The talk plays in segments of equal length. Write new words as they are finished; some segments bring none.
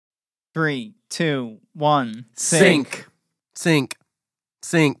3, 2, 1. Sync.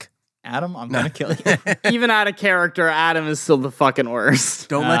 Adam, I'm gonna kill you. Even out of character, Adam is still the fucking worst.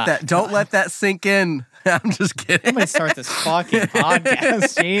 Don't let that sink in. I'm just kidding. I'm gonna start this fucking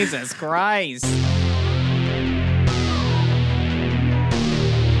podcast. Jesus Christ.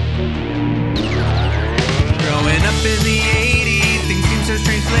 Growing up in the 80s, things seem so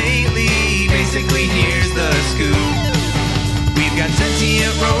strange lately. Basically, here's the scoop. We've got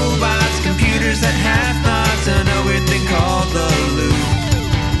sentient robots, computers that have thoughts, and a weird thing called the loop.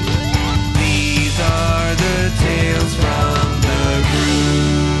 These are the tales from the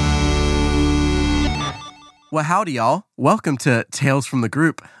group. Well, howdy, y'all. Welcome to Tales from the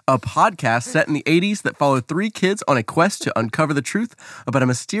Group, a podcast set in the 80s that followed three kids on a quest to uncover the truth about a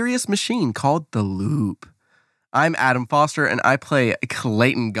mysterious machine called the Loop. I'm Adam Foster, and I play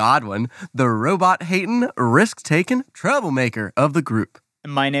Clayton Godwin, the robot-hating, risk-taking troublemaker of the group.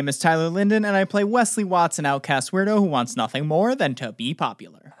 My name is Tyler Linden, and I play Wesley Watts, an outcast weirdo who wants nothing more than to be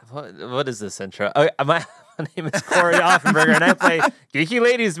popular. What is this intro? My name is Corey Offenberger, and I play Geeky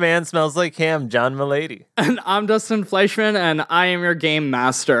Ladies Man Smells Like Ham, John Mullady. And I'm Dustin Fleischman, and I am your game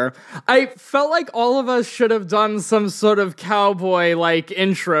master. I felt like all of us should have done some sort of cowboy-like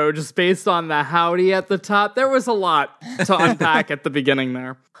intro just based on the howdy at the top. There was a lot to unpack at the beginning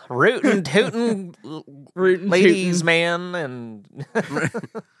there. Rootin' tootin' ladies man and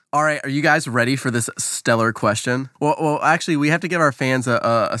All right, are you guys ready for this stellar question? Well, actually, we have to give our fans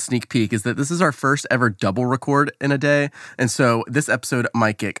a sneak peek, is that this is our first ever double record in a day, and so this episode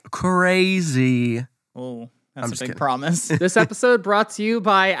might get crazy. Oh, I'm that's a just big kidding. promise. This episode brought to you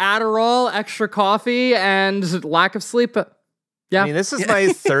by Adderall, extra coffee, and lack of sleep. Yeah. I mean, this is my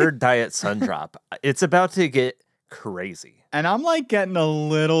third diet sun drop. It's about to get crazy. And I'm like getting a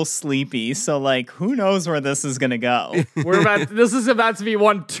little sleepy, so like who knows where this is gonna go. This is about to be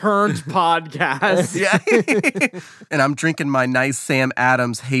one turned podcast. Yeah. And I'm drinking my nice Sam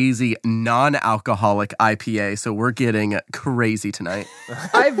Adams hazy non-alcoholic IPA, so we're getting crazy tonight.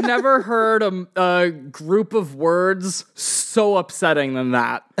 I've never heard a group of words so upsetting than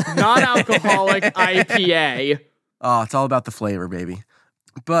that. Non-alcoholic IPA. Oh, it's all about the flavor, baby.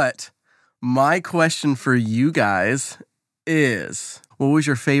 But my question for you guys is, what was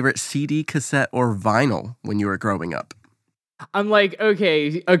your favorite CD, cassette, or vinyl when you were growing up? I'm like,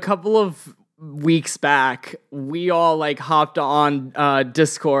 okay, a couple of weeks back, we all like hopped on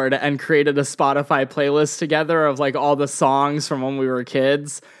Discord and created a Spotify playlist together of like all the songs from when we were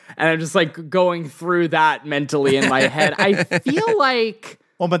kids. And I'm just like going through that mentally in my head. I feel like...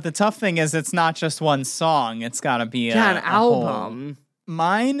 Well, but the tough thing is it's not just one song. It's gotta be an a whole- album.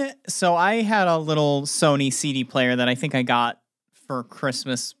 Mine, so I had a little Sony CD player that I think I got for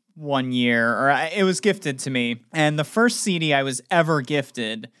Christmas one year, it was gifted to me. And the first CD I was ever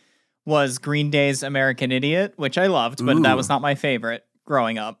gifted was Green Day's American Idiot, which I loved, but that was not my favorite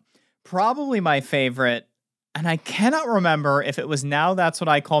growing up. Probably my favorite, and I cannot remember if it was Now That's What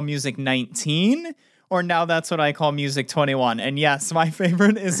I Call Music 19 or Now That's What I Call Music 21. And yes, my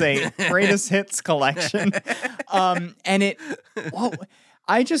favorite is a greatest hits collection. And it, whoa,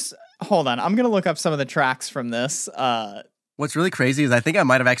 hold on. I'm going to look up some of the tracks from this. What's really crazy is I think I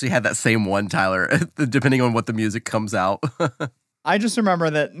might have actually had that same one, Tyler, depending on what the music comes out. I just remember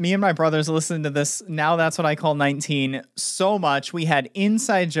that me and my brothers listened to this Now That's What I Call 19 so much. We had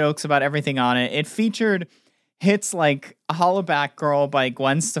inside jokes about everything on it. It featured hits like Hollaback Girl by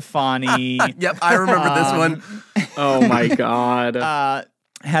Gwen Stefani. Yep, I remember this one. Oh my God.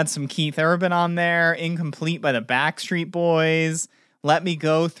 Had some Keith Urban on there. Incomplete by the Backstreet Boys. Let Me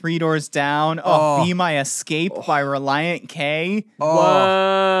Go, Three Doors Down. Be My Escape by Reliant K.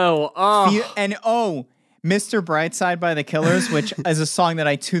 Whoa. And Mr. Brightside by The Killers, which is a song that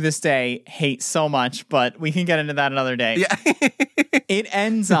I to this day hate so much, but we can get into that another day. Yeah. It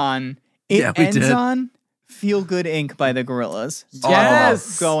ends on Feel Good Inc. by the Gorillas.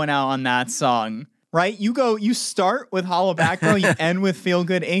 Yes. Going out on that song. Right? You start with Hollaback Girl, you end with Feel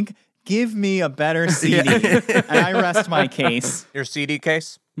Good Inc. Give me a better CD. And I rest my case. Your CD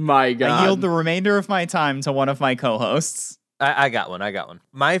case? My God. I yield the remainder of my time to one of my co-hosts. I got one.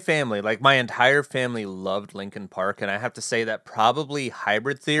 My family, like my entire family, loved Linkin Park, and I have to say that probably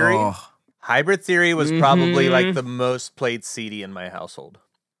Hybrid Theory. Hybrid Theory was probably like the most played CD in my household.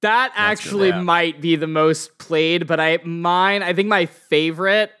 That actually might be the most played, but I think my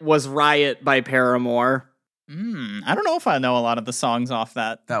favorite was Riot by Paramore. I don't know if I know a lot of the songs off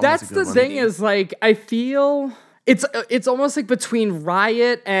that. That's the thing is like, I feel it's almost like between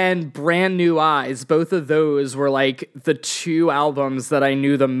Riot and Brand New Eyes. Both of those were like the two albums that I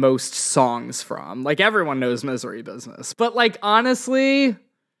knew the most songs from. Like everyone knows Misery Business, but like honestly,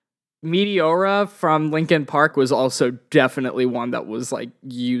 Meteora from Linkin Park was also definitely one that was like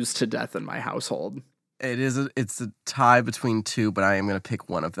used to death in my household. It's a tie between two, but I am going to pick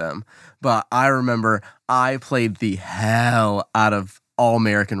one of them. But I remember I played the hell out of All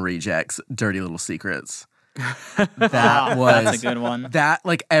American Rejects, Dirty Little Secrets. That was That's a good one. That,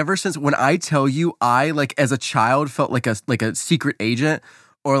 like, ever since when I tell you, I, like, as a child felt like a secret agent,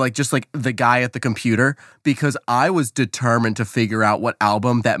 or like just like the guy at the computer, because I was determined to figure out what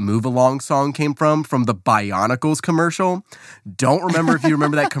album that Move Along song came from the Bionicles commercial. Don't remember if you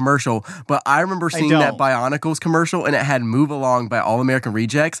remember that commercial, but I remember seeing that Bionicles commercial and it had Move Along by All American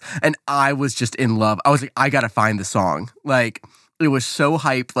Rejects, and I was just in love. I was like, I gotta find the song. Like, it was so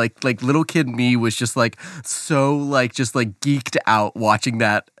hype. Like little kid me was just like so like just like geeked out watching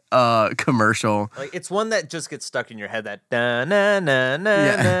that commercial. Like, it's one that just gets stuck in your head, that da na na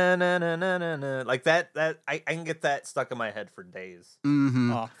na na na na na na na. Like that I can get that stuck in my head for days.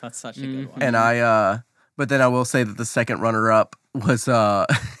 Mm-hmm. Oh, that's such a good one. And but then I will say that the second runner up was was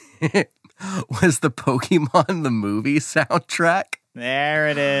the Pokemon the movie soundtrack. There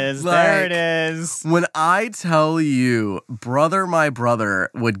it is. Like, there it is. When I tell you, my brother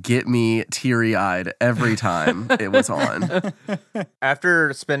would get me teary-eyed every time it was on.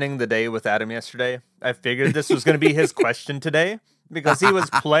 After spending the day with Adam yesterday, I figured this was going to be his question today, because he was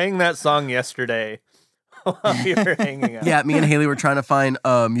playing that song yesterday while we were hanging out. Yeah, me and Haley were trying to find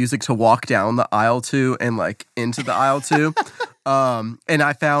music to walk down the aisle to and like into the aisle to. And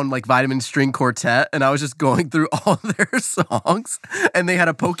I found like Vitamin String Quartet, and I was just going through all their songs, and they had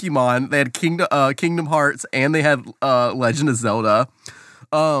a Pokemon, they had Kingdom Hearts, and they had Legend of Zelda.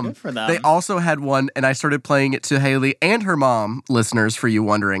 Good for them. They also had one, and I started playing it to Haley and her mom, listeners, for you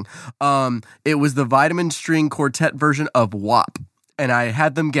wondering. It was the Vitamin String Quartet version of WAP, and I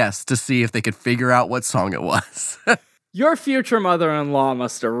had them guess to see if they could figure out what song it was. Your future mother-in-law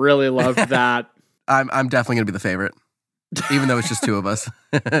must have really loved that. I'm definitely gonna be the favorite. Even though it's just two of us.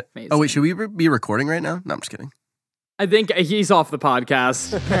 Oh, wait, should we be recording right now? No, I'm just kidding. I think he's off the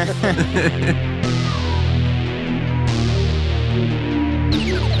podcast.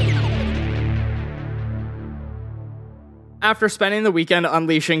 After spending the weekend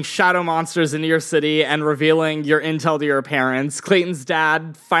unleashing shadow monsters into your city and revealing your intel to your parents, Clayton's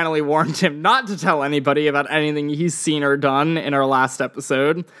dad finally warned him not to tell anybody about anything he's seen or done in our last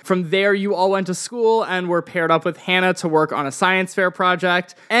episode. From there, you all went to school and were paired up with Hannah to work on a science fair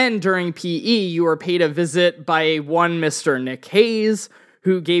project. And during PE, you were paid a visit by one Mr. Nick Hayes,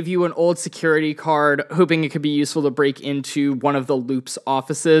 who gave you an old security card, hoping it could be useful to break into one of the Loop's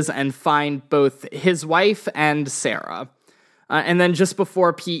offices and find both his wife and Sarah. And then just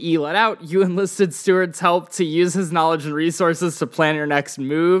before PE let out, you enlisted Stuart's help to use his knowledge and resources to plan your next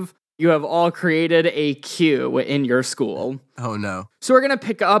move. You have all created a queue in your school. Oh, no. So we're going to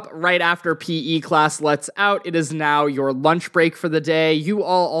pick up right after PE class lets out. It is now your lunch break for the day. You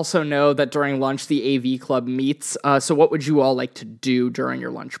all also know that during lunch, the AV club meets. So what would you all like to do during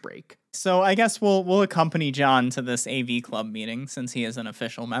your lunch break? So I guess we'll accompany John to this AV club meeting since he is an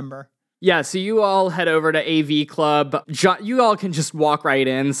official member. Yeah, so you all head over to AV Club. You all can just walk right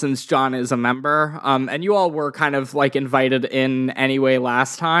in since John is a member. And you all were kind of like invited in anyway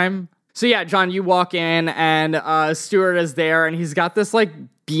last time. So yeah, John, you walk in and Stuart is there and he's got this like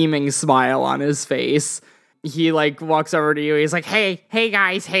beaming smile on his face. He like walks over to you. He's like, hey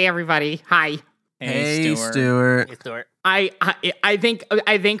guys, hey everybody, hi. Hey, Stuart. Hey, Stuart. I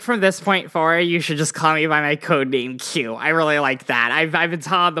think from this point forward, you should just call me by my code name Q. I really like that. I've been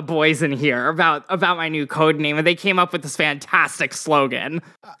telling the boys in here about my new code name, and they came up with this fantastic slogan.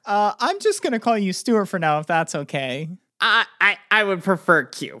 I'm just gonna call you Stuart for now, if that's okay. I would prefer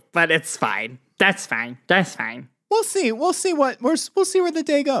Q, but it's fine. That's fine. We'll see where the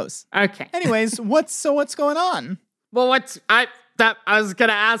day goes. Okay. Anyways, what's going on? Well, I was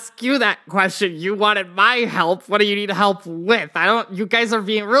gonna ask you that question. You wanted my help. What do you need help with? You guys are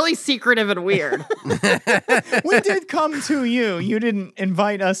being really secretive and weird. We did come to you. You didn't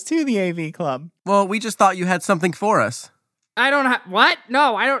invite us to the AV club. Well, we just thought you had something for us. I don't have, what?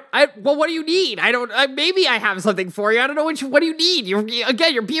 No, I don't, well, what do you need? Maybe I have something for you. I don't know what do you need? You're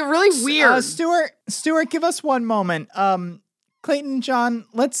being really weird. Stuart, give us one moment. Clayton, John,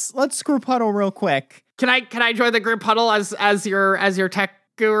 let's group huddle real quick. Can I join the group huddle as your tech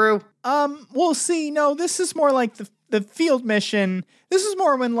guru? We'll see. No, this is more like the field mission. This is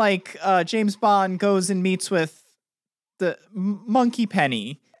more when like James Bond goes and meets with the Monkey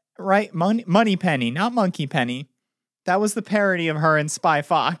Penny, right? Money Penny, not Monkey Penny. That was the parody of her in Spy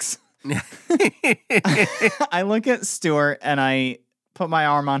Fox. I look at Stuart and I put my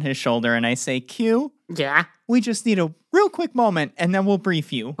arm on his shoulder and I say, Q, yeah, we just need real quick moment, and then we'll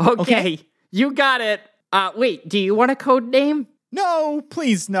brief you. Okay, you got it. Wait, do you want a code name? No,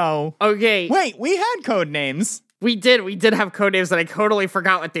 please, no. Okay. Wait, we had code names. We did have code names, and I totally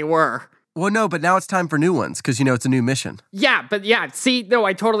forgot what they were. Well, no, but now it's time for new ones because, it's a new mission. Yeah, but see, no,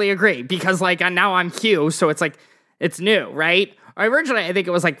 I totally agree because, now I'm Q, so it's it's new, right? Originally, I think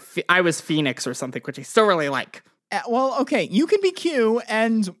it was I was Phoenix or something, which I still really like. Well, okay, you can be Q,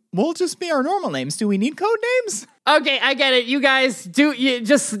 and we'll just be our normal names. Do we need code names? Okay, I get it. You guys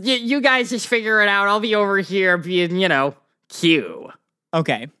you guys just figure it out. I'll be over here being, Q.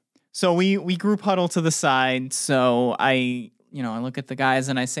 Okay, so we group huddle to the side. So I look at the guys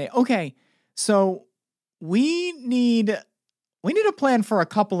and I say, okay, so we need a plan for a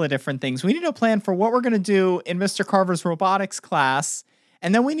couple of different things. We need a plan for what we're going to do in Mr. Carver's robotics class,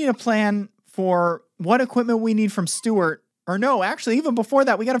 and then we need a plan for what equipment we need from Stuart. Or no, actually, even before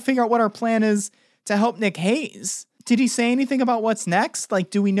that, we got to figure out what our plan is to help Nick Hayes. Did he say anything about what's next?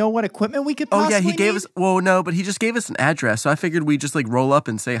 Do we know what equipment we could possibly he gave need? us, well, no, but he just gave us an address, so I figured we'd just roll up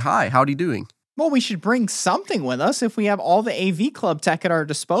and say, hi, howdy doing? Well, we should bring something with us if we have all the AV Club tech at our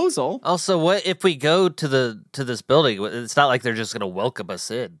disposal. Also, what if we go to this building? It's not like they're just going to welcome us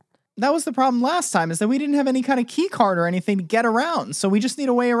in. That was the problem last time, is that we didn't have any kind of key card or anything to get around, so we just need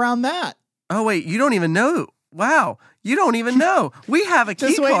a way around that. Oh, wait, you don't even know. Wow, you don't even know. We have a key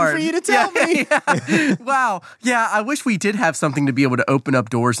Just waiting card. for you to tell me. Yeah. Wow. Yeah, I wish we did have something to be able to open up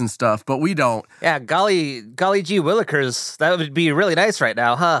doors and stuff, but we don't. Yeah, golly gee willikers, that would be really nice right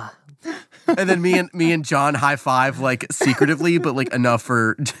now, huh? And then me and John high five secretively, but enough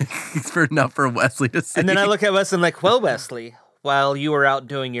for Wesley to see. And then I look at Wesley and well, Wesley, while you were out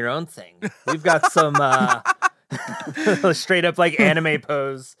doing your own thing, we've got some straight up anime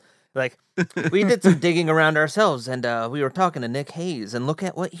pose. We did some digging around ourselves, and we were talking to Nick Hayes, and look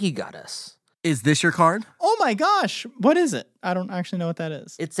at what he got us. Is this your card? Oh my gosh, what is it? I don't actually know what that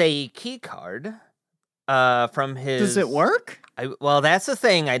is. It's a key card from his... Does it work? Well, that's the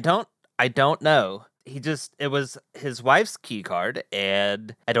thing. I don't know. It was his wife's key card,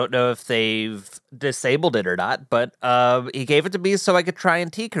 and I don't know if they've disabled it or not, but he gave it to me so I could try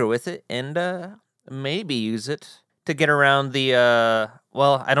and tinker with it and maybe use it to get around the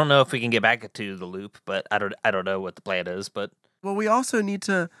well, I don't know if we can get back to the loop, but I don't know what the plan is, but well, we also need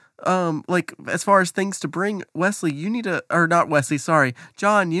to as far as things to bring, Wesley, you need to, or not Wesley, sorry,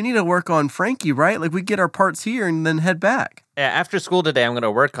 John, you need to work on Frankie, right? We get our parts here and then head back. Yeah, after school today, I'm going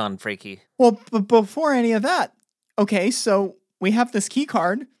to work on Frankie. Well, but before any of that, okay, so we have this key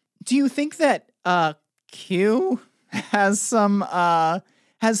card. Do you think that Q has some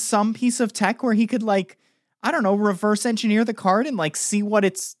piece of tech where he could I don't know, reverse engineer the card and see what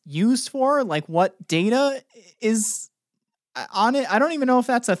it's used for, what data is on it? I don't even know if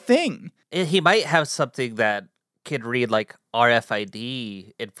that's a thing. He might have something that could read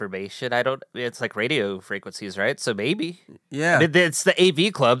RFID information. It's radio frequencies, right? So maybe. Yeah. It's the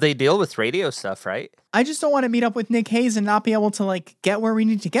AV Club. They deal with radio stuff, right? I just don't want to meet up with Nick Hayes and not be able to get where we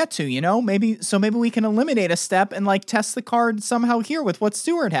need to get to, Maybe we can eliminate a step and test the card somehow here with what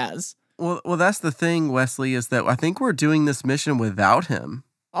Stuart has. Well, that's the thing, Wesley, is that I think we're doing this mission without him.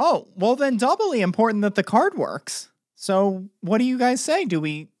 Oh, well then doubly important that the card works. So what do you guys say? Do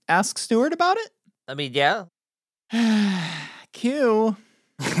we ask Stuart about it? I mean, yeah. Q.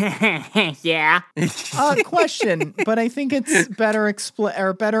 Yeah. Question, but I think it's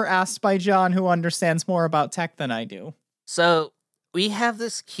better asked by John, who understands more about tech than I do. So we have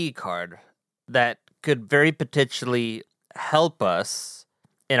this key card that could very potentially help us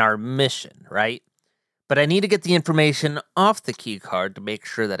in our mission, right? But I need to get the information off the key card to make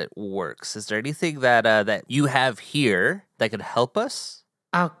sure that it works. Is there anything that you have here that could help us?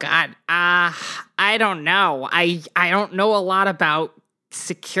 Oh God, I don't know. I don't know a lot about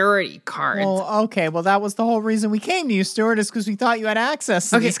security cards. Well, okay. Well, that was the whole reason we came to you, Stuart, is because we thought you had access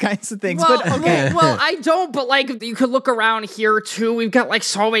to these kinds of things. Well, but okay. well, I don't. But you could look around here too. We've got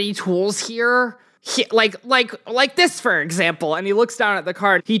so many tools here. Like this, for example, and he looks down at the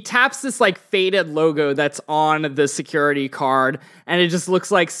card. He taps this faded logo that's on the security card, and it just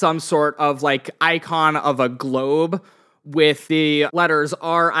looks like some sort of icon of a globe with the letters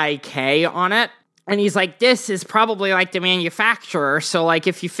RIK on it. And he's like, this is probably the manufacturer. So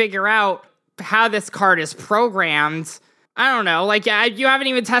if you figure out how this card is programmed, I don't know, you haven't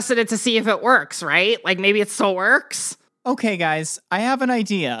even tested it to see if it works, right? Maybe it still works. Okay, guys, I have an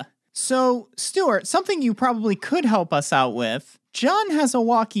idea. So, Stuart, something you probably could help us out with. John has a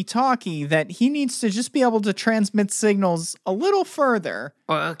walkie-talkie that he needs to just be able to transmit signals a little further.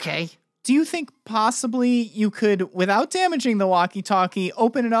 Okay. Do you think possibly you could, without damaging the walkie-talkie,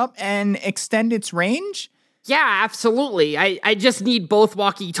 open it up and extend its range? Yeah, absolutely. I just need both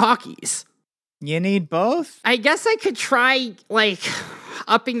walkie-talkies. You need both? I guess I could try, like,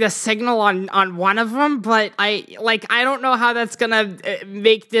 upping the signal on one of them, but I don't know how that's gonna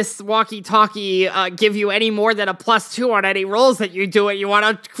make this walkie-talkie give you any more than a +2 on any rolls that you do it. You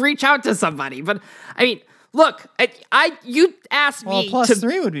want to reach out to somebody, but I mean, look, you asked me well, to.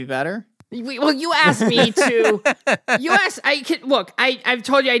 +3 would be better. Well, you asked me to. I've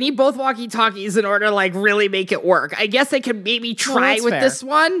told you I need both walkie-talkies in order to like really make it work. I guess I could maybe try with fair. this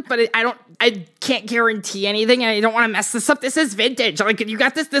one, but I can't guarantee anything, and I don't want to mess this up. This is vintage. Like you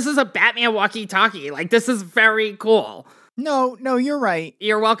got this. This is a Batman walkie-talkie. Like this is very cool. No, you're right.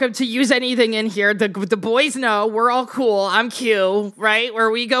 You're welcome to use anything in here. The boys know we're all cool. I'm Q, right?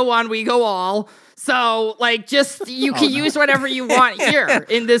 Where we go on, we go all. So, like, just you can use whatever you want here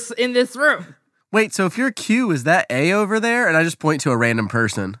in this room. Wait, so if you're Q, is that A over there? And I just point to a random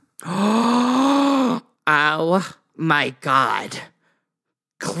person. Oh my God.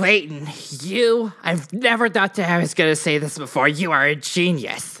 Clayton, I've never thought that I was going to say this before. You are a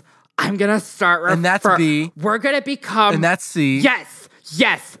genius. I'm going to start. And that's B. We're going to become. And that's C. Yes.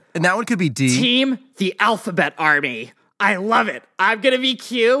 And that one could be D. Team the Alphabet Army. I love it. I'm going to be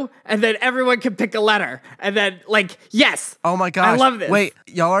Q, and then everyone can pick a letter. And then, like, yes. Oh my gosh. I love this. Wait,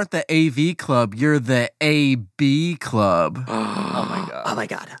 y'all aren't the AV club. You're the AB club. Oh my god. Oh my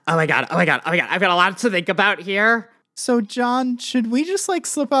God. Oh my God. Oh my God. Oh my God. I've got a lot to think about here. So, John, should we just like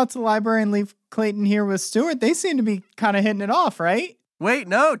slip out to the library and leave Clayton here with Stuart? They seem to be kind of hitting it off, right? Wait,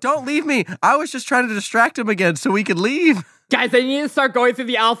 no, don't leave me. I was just trying to distract him again so we could leave. Guys, I need to start going through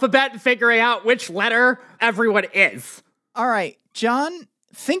the alphabet and figuring out which letter everyone is. All right, John,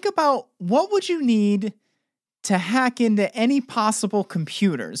 think about what would you need to hack into any possible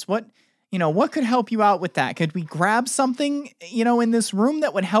computers? What could help you out with that? Could we grab something, in this room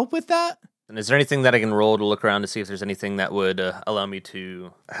that would help with that? And is there anything that I can roll to look around to see if there's anything that would allow me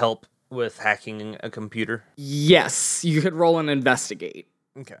to help with hacking a computer? Yes, you could roll and investigate.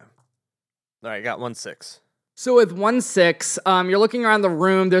 Okay. All right, got 1-6. So with 1-6, you're looking around the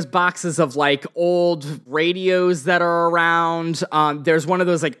room. There's boxes of like old radios that are around. There's one of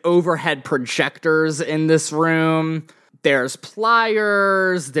those like overhead projectors in this room. There's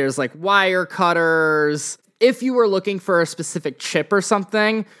pliers. There's like wire cutters. If you were looking for a specific chip or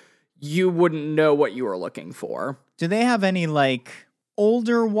something, you wouldn't know what you were looking for. Do they have any like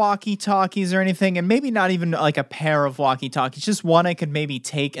older walkie-talkies or anything? And maybe not even like a pair of walkie-talkies, just one I could maybe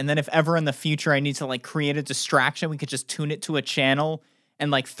take. And then if ever in the future I need to like create a distraction, we could just tune it to a channel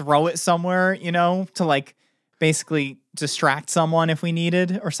and like throw it somewhere, to like basically distract someone if we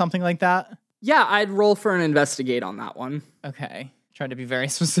needed or something like that. Yeah, I'd roll for an investigate on that one. Okay. Try to be very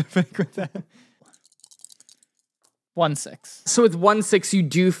specific with that. 1-6. So with 1-6, you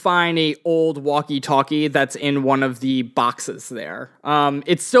do find a old walkie-talkie that's in one of the boxes there.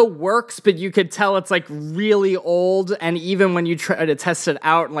 It still works, but you could tell it's like really old. And even when you try to test it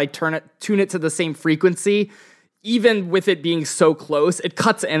out and like tune it to the same frequency, even with it being so close, it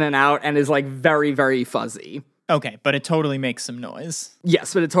cuts in and out and is like very, very fuzzy. Okay, but it totally makes some noise.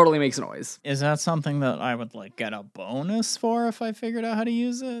 Yes, but it totally makes noise. Is that something that I would like get a bonus for if I figured out how to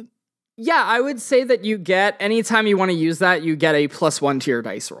use it? Yeah, I would say that you get, anytime you want to use that, you get a +1 to your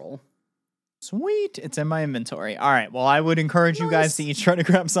dice roll. Sweet. It's in my inventory. All right. Well, I would encourage you guys to each try to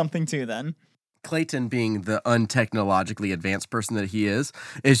grab something too then. Clayton, being the untechnologically advanced person that he is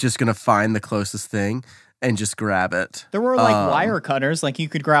just going to find the closest thing and just grab it. There were like wire cutters. Like you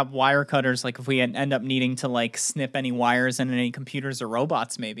could grab wire cutters like if we end up needing to like snip any wires in any computers or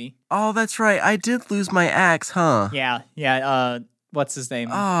robots maybe. Oh, that's right. I did lose my axe, huh? Yeah. What's his name?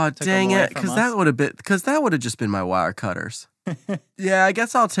 Oh, dang it! Because that would have just been my wire cutters. Yeah, I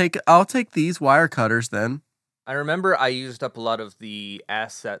guess I'll take these wire cutters then. I remember I used up a lot of the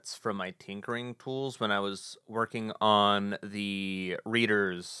assets from my tinkering tools when I was working on the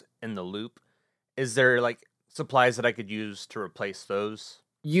readers in the loop. Is there like supplies that I could use to replace those?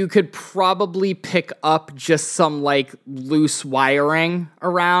 You could probably pick up just some like loose wiring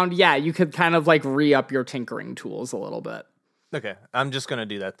around. Yeah, you could kind of like re-up your tinkering tools a little bit. Okay, I'm just gonna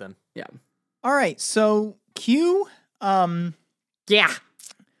do that then. Yeah. All right, so Q, yeah.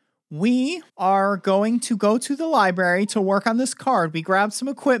 We are going to go to the library to work on this card. We grabbed some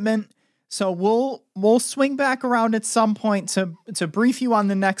equipment, so we'll swing back around at some point to brief you on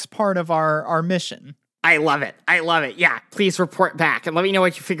the next part of our mission. I love it. Yeah, please report back and let me know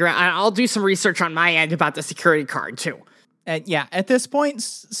what you figure out. I'll do some research on my end about the security card too. At this point,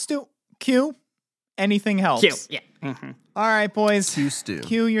 Q, anything helps. Q, yeah. Mm-hmm. All right, boys. Stu.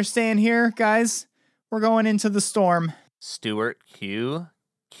 Q, you're staying here, guys. We're going into the storm. Stuart, Q.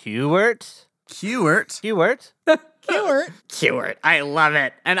 Qwert? Kewert. Keyword? Kewert. I love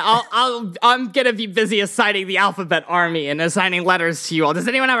it. And I'm gonna be busy assigning the alphabet army and assigning letters to you all. Does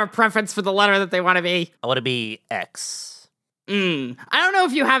anyone have a preference for the letter that they want to be? I want to be X. I don't know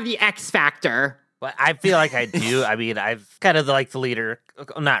if you have the X factor. Well, I feel like I do. I mean, I've kind of like the leader.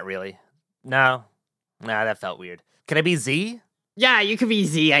 Not really. No, that felt weird. Can I be Z? Yeah, you could be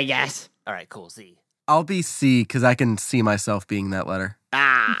Z, I guess. All right, cool, Z. I'll be C because I can see myself being that letter.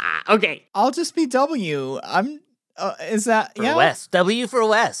 Okay. I'll just be W. Is that For Wes. W for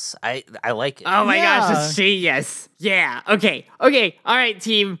Wes. I like it. Oh my Yeah. gosh, it's she, yes. Yeah, okay. All right,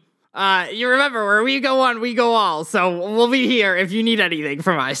 team. You remember, where we go one, we go all. So we'll be here if you need anything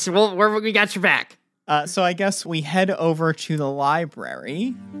from us. We got your back. So I guess we head over to the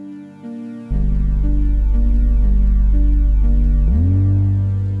library.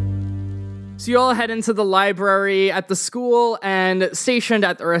 So you all head into the library at the school, and stationed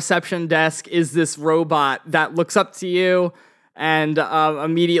at the reception desk is this robot that looks up to you and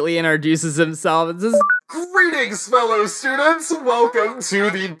immediately introduces himself. And says, Greetings, fellow students! Welcome to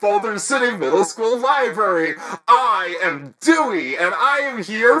the Boulder City Middle School Library! I am Dewey, and I am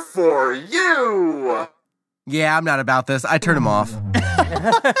here for you! Yeah, I'm not about this. I turn him off.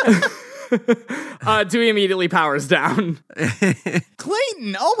 Dewey immediately powers down.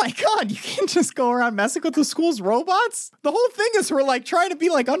 Clayton, oh my god, you can't just go around messing with the school's robots? The whole thing is we're like trying to be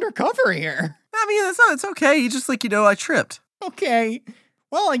like undercover here. I mean, it's okay. You just I tripped. Okay.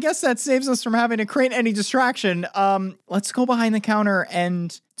 Well, I guess that saves us from having to create any distraction. Let's go behind the counter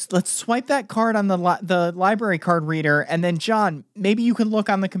and let's swipe that card on the library card reader. And then, John, maybe you can look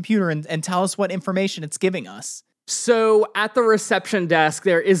on the computer and tell us what information it's giving us. So at the reception desk,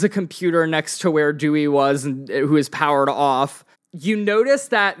 there is a computer next to where Dewey was, and who is powered off. You notice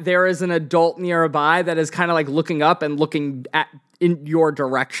that there is an adult nearby that is kind of like looking up and looking in your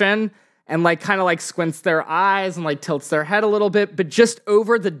direction, and like kind of like squints their eyes and like tilts their head a little bit. But just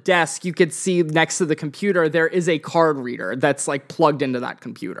over the desk, you could see next to the computer, there is a card reader that's like plugged into that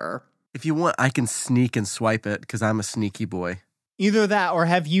computer. If you want, I can sneak and swipe it because I'm a sneaky boy. Either that or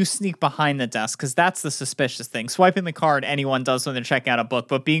have you sneak behind the desk, because that's the suspicious thing. Swiping the card, anyone does when they're checking out a book,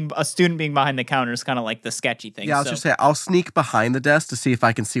 but being a student being behind the counter is kind of like the sketchy thing. Yeah, I was just saying, I'll sneak behind the desk to see if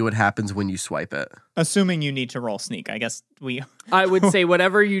I can see what happens when you swipe it. Assuming you need to roll sneak, I guess I would say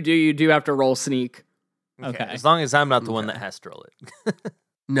whatever you do have to roll sneak. Okay. As long as I'm not the one that has to roll it.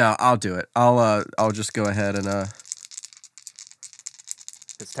 No, I'll do it. I'll just go ahead and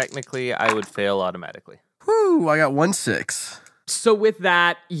Because technically, I would fail automatically. Whew, I got 1-6. So with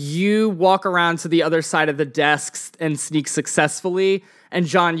that, you walk around to the other side of the desks and sneak successfully. And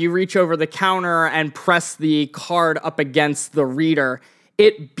John, you reach over the counter and press the card up against the reader.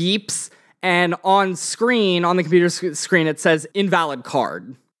 It beeps, and on the computer screen, it says invalid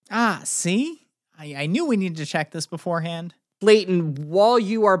card. See? I knew we needed to check this beforehand. Clayton, while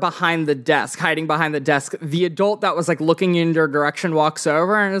you are behind the desk, hiding behind the desk, the adult that was like looking in your direction walks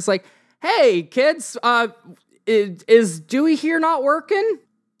over and is like, "Hey, kids, is Dewey here not working?"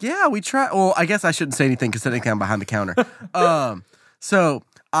 Yeah, we try. Well, I guess I shouldn't say anything because technically I'm behind the counter. So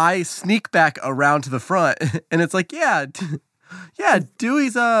I sneak back around to the front, and it's like, yeah,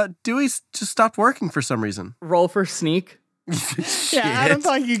 Dewey's just stopped working for some reason. Roll for sneak. Yeah, Adam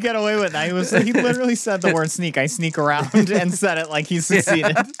thought you could get away with that. He literally said the word sneak. I sneak around and said it like he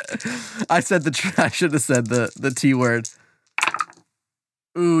succeeded. I said I should have said the T word.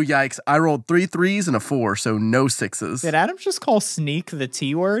 Ooh, yikes. I rolled 3 3s and a 4, so no 6s. Did Adam just call sneak the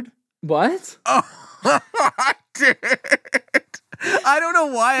T word? What? Oh, I did. I don't know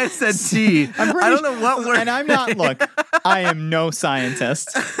why I said T. I don't know what word. And I'm not, look, I am no scientist,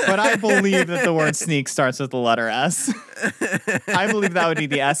 but I believe that the word sneak starts with the letter S. I believe that would be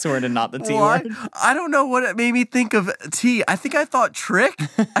the S word and not the T word. I don't know what it made me think of T. I think I thought trick.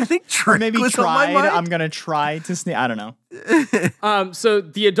 I think trick Or maybe was on my tried. mind. I'm going to try to sneak. I don't know. So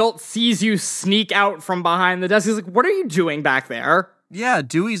the adult sees you sneak out from behind the desk. He's like, "What are you doing back there?" Yeah,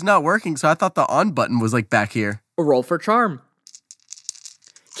 Dewey's not working, so I thought the on button was like back here. A roll for charm.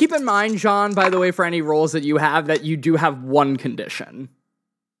 Keep in mind, John, by the way, for any rolls that you have, that you do have one condition.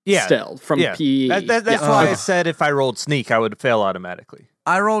 Yeah. Still, from PE. That's why I said if I rolled sneak, I would fail automatically.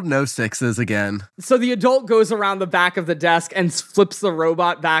 I rolled no 6s again. So the adult goes around the back of the desk and flips the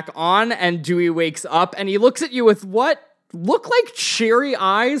robot back on, and Dewey wakes up, and he looks at you with what look like cherry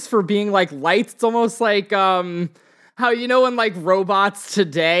eyes for being like lights. It's almost like, how How, you know, when like robots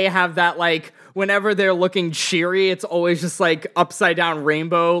today have that, like, whenever they're looking cheery, it's always just like upside down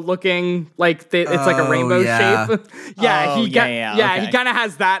rainbow looking, like it's like a rainbow shape. He kind of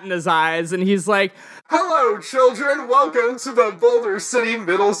has that in his eyes, and he's like, "Hello, children. Welcome to the Boulder City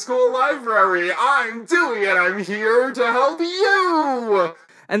Middle School Library. I'm Dewey, and I'm here to help you."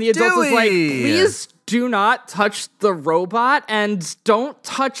 And the adult is like, Dewey! "Please do not touch the robot, and don't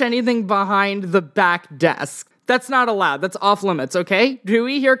touch anything behind the back desk. That's not allowed. That's off limits, okay?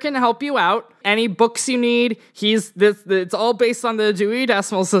 Dewey here can help you out. Any books you need, it's all based on the Dewey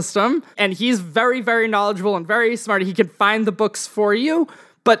Decimal System, and he's very, very knowledgeable and very smart. He can find the books for you,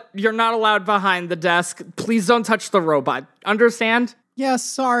 but you're not allowed behind the desk. Please don't touch the robot. Understand?" Yes,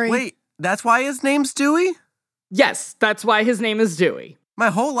 sorry. Wait, that's why his name's Dewey? Yes, that's why his name is Dewey.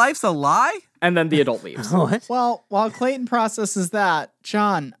 My whole life's a lie? And then the adult leaves. What? Well, while Clayton processes that,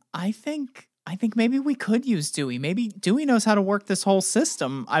 John, I think maybe we could use Dewey. Maybe Dewey knows how to work this whole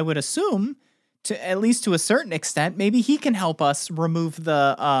system, I would assume, to at least to a certain extent. Maybe he can help us remove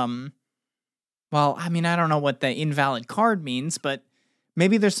the, well, I mean, I don't know what the invalid card means, but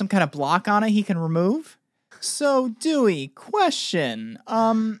maybe there's some kind of block on it he can remove. So, Dewey, question.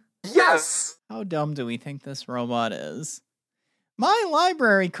 Yes. How dumb do we think this robot is? My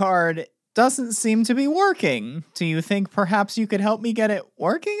library card doesn't seem to be working. Do you think perhaps you could help me get it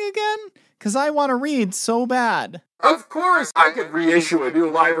working again? Because I want to read so bad. Of course, I could reissue a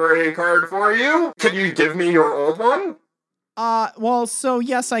new library card for you. Can you give me your old one? Well, so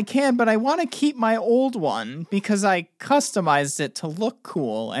yes, I can, but I want to keep my old one because I customized it to look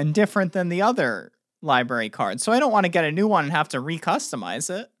cool and different than the other library cards. So I don't want to get a new one and have to recustomize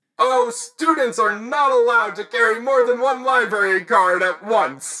it. Oh, students are not allowed to carry more than one library card at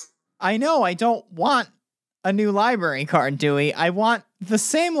once. I know, I don't want a new library card, Dewey. I want the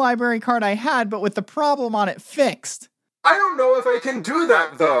same library card I had, but with the problem on it fixed. I don't know if I can do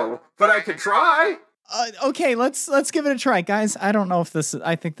that, though, but I could try. Okay, let's give it a try, guys. I don't know if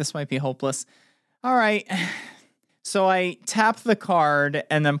I think this might be hopeless. All right. So I tap the card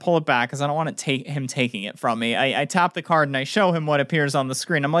and then pull it back because I don't want him taking it from me. I tap the card and I show him what appears on the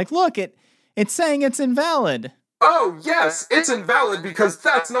screen. I'm like, look, it's saying it's invalid. Oh, yes, it's invalid because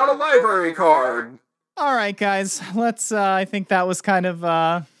that's not a library card. All right, guys, let's, I think that was kind of,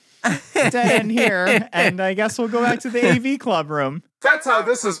 dead end here, and I guess we'll go back to the AV club room. That's how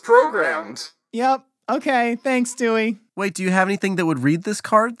this is programmed. Yep, okay, thanks, Dewey. Wait, do you have anything that would read this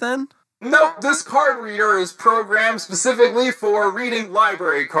card then? No, this card reader is programmed specifically for reading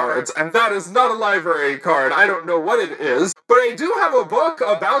library cards, and that is not a library card. I don't know what it is, but I do have a book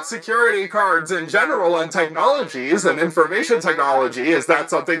about security cards in general and technologies and information technology. Is that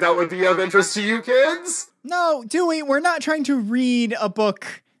something that would be of interest to you kids? No, Dewey, we're not trying to read a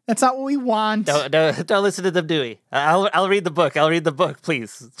book. That's not what we want. Don't listen to them, Dewey. I'll read the book. I'll read the book,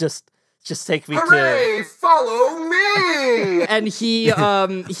 please. Just take me Hooray! Follow me! And he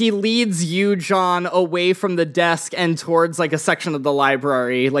leads you, John, away from the desk and towards like a section of the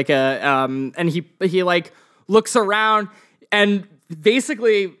library, like and he like looks around and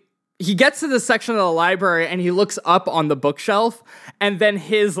basically he gets to the section of the library and he looks up on the bookshelf and then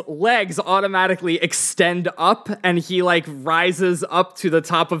his legs automatically extend up and he like rises up to the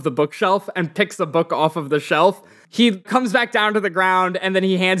top of the bookshelf and picks a book off of the shelf. He comes back down to the ground and then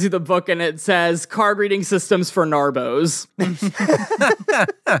he hands you the book and it says Card Reading Systems for Narbos.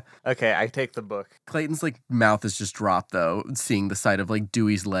 Okay, I take the book. Clayton's like mouth is just dropped though, seeing the sight of like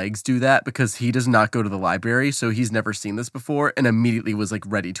Dewey's legs do that because he does not go to the library, so he's never seen this before and immediately was like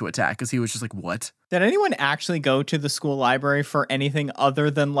ready to attack because he was just like, what? Did anyone actually go to the school library for anything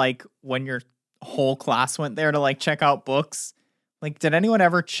other than like when your whole class went there to like check out books? Like, did anyone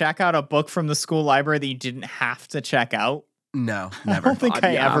ever check out a book from the school library that you didn't have to check out? No, I never. don't think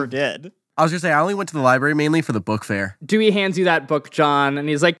I ever did. I was gonna say I only went to the library mainly for the book fair. Dewey hands you that book, John, and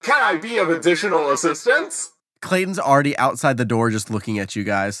he's like, Can I be of additional assistance? Clayton's already outside the door just looking at you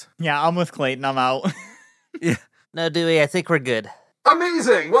guys. Yeah, I'm with Clayton. I'm out. Yeah. No, Dewey, I think we're good.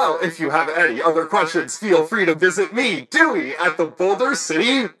 Amazing! Well, if you have any other questions, feel free to visit me, Dewey, at the Boulder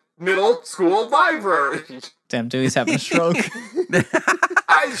City Middle School Library. Damn, Dewey's having a stroke.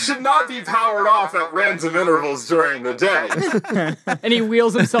 I should not be powered off at random intervals during the day. and he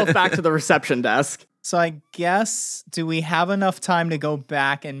wheels himself back to the reception desk. So I guess, do we have enough time to go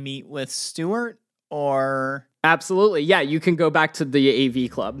back and meet with Stuart, or? Absolutely, yeah, you can go back to the AV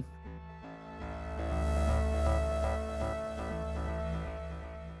club.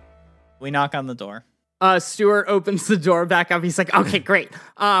 We knock on the door. Stuart opens the door back up. He's like, okay, great.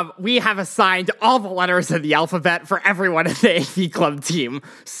 We have assigned all the letters of the alphabet for everyone in the AV Club team.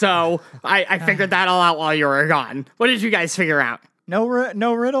 So I figured that all out while you were gone. What did you guys figure out? No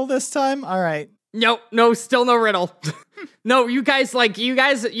riddle this time? All right. No, still no riddle. No,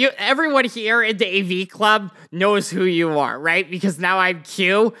 everyone here in the AV Club knows who you are, right? Because now I'm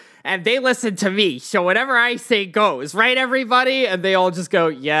Q, and they listen to me. So whatever I say goes, right, everybody? And they all just go,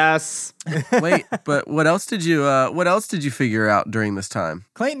 yes. Wait, but what else did you figure out during this time?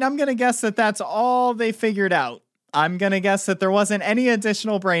 Clayton, I'm going to guess that that's all they figured out. I'm going to guess that there wasn't any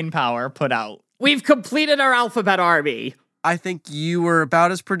additional brain power put out. We've completed our alphabet army. I think you were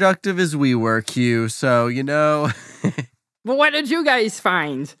about as productive as we were, Q. So, But what did you guys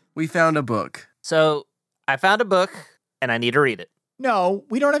find? We found a book. So I found a book, and I need to read it. No,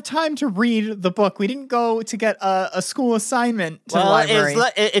 we don't have time to read the book. We didn't go to get a school assignment to the library.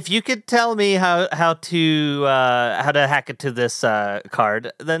 If you could tell me how to hack it to this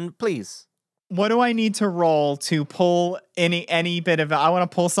card, then please. What do I need to roll to pull any bit of it? I want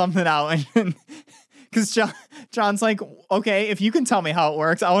to pull something out. Because John's like, okay, if you can tell me how it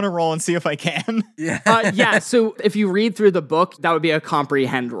works, I want to roll and see if I can. Yeah, so if you read through the book, that would be a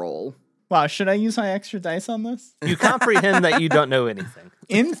comprehend roll. Wow, should I use my extra dice on this? You comprehend that you don't know anything.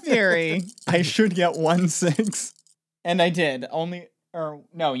 In theory, I should get 1-6. And I did.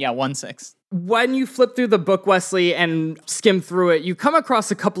 1-6. When you flip through the book, Wesley, and skim through it, you come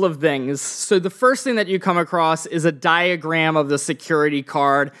across a couple of things. So the first thing that you come across is a diagram of the security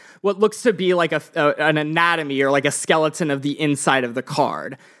card, what looks to be like an anatomy or like a skeleton of the inside of the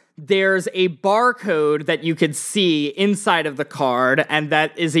card. There's a barcode that you could see inside of the card, and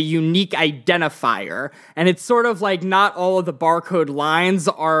that is a unique identifier. And it's sort of like not all of the barcode lines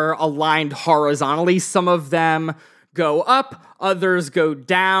are aligned horizontally. Some of them go up, others go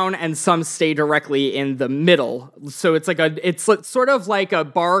down, and some stay directly in the middle. So it's sort of like a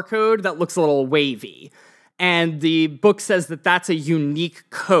barcode that looks a little wavy. And the book says that that's a unique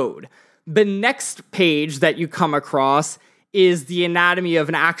code. The next page that you come across is the anatomy of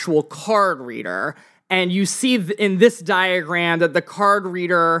an actual card reader. And you see in this diagram that the card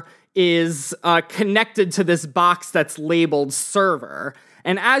reader is connected to this box that's labeled server.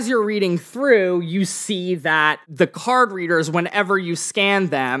 And as you're reading through, you see that the card readers, whenever you scan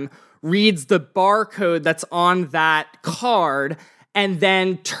them, reads the barcode that's on that card and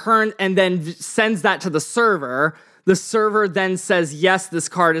then sends that to the server. The server then says, yes, this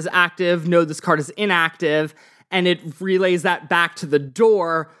card is active. No, this card is inactive. And it relays that back to the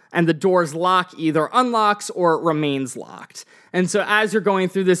door, and the door's lock either unlocks or it remains locked. And so as you're going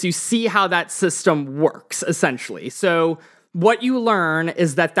through this, you see how that system works, essentially. So what you learn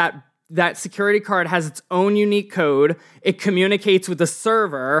is that security card has its own unique code. It communicates with the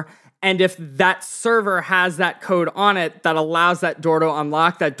server, and if that server has that code on it that allows that door to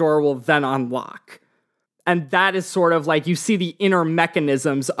unlock, that door will then unlock. And that is sort of like you see the inner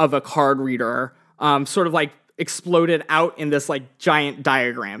mechanisms of a card reader, sort of like exploded out in this like giant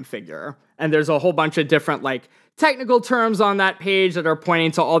diagram figure. And there's a whole bunch of different like technical terms on that page that are pointing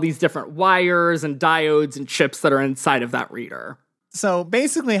to all these different wires and diodes and chips that are inside of that reader. So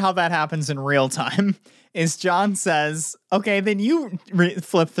basically how that happens in real time is John says, okay, then you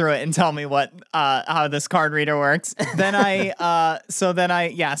flip through it and tell me how this card reader works. So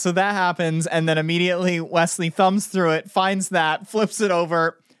that happens. And then immediately Wesley thumbs through it, finds that, flips it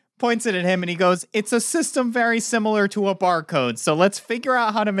over, points it at him, and he goes, it's a system very similar to a barcode. So let's figure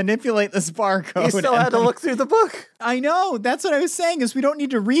out how to manipulate this barcode. You still had to look through the book. I know. That's what I was saying, is we don't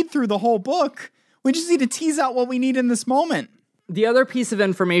need to read through the whole book. We just need to tease out what we need in this moment. The other piece of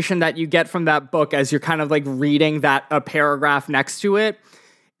information that you get from that book as you're kind of like reading a paragraph next to it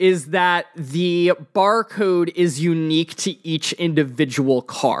is that the barcode is unique to each individual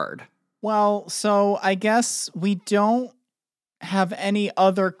card. Well, so I guess we don't have any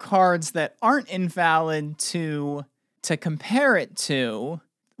other cards that aren't invalid to compare it to.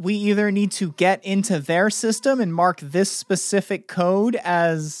 We either need to get into their system and mark this specific code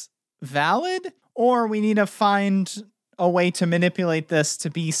as valid, or we need to find a way to manipulate this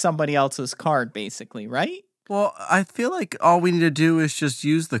to be somebody else's card, basically, right? Well, I feel like all we need to do is just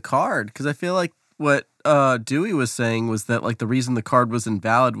use the card, because I feel like what Dewey was saying was that like the reason the card was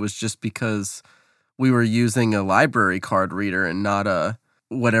invalid was just because we were using a library card reader and not a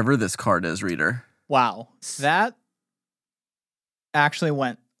whatever this card is reader. Wow. That actually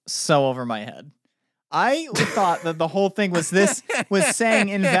went so over my head. I thought that the whole thing was saying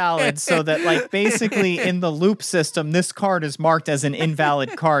invalid, so that like basically in the loop system, this card is marked as an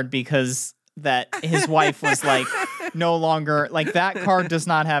invalid card because that his wife was like, no longer, like that card does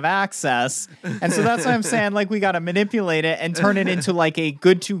not have access. And so that's why I'm saying, like, we got to manipulate it and turn it into like a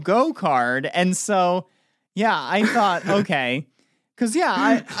good to go card. And so, yeah, I thought, okay. Cause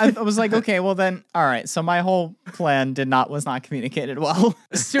yeah, I was like, okay, well then, all right. So my whole plan was not communicated well.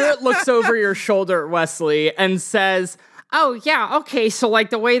 Stuart looks over your shoulder, Wesley, and says, oh yeah, okay, so like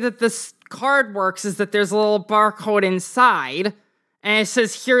the way that this card works is that there's a little barcode inside, and it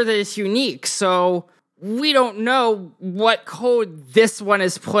says here that it's unique, so we don't know what code this one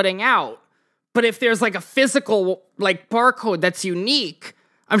is putting out. But if there's like a physical like barcode that's unique,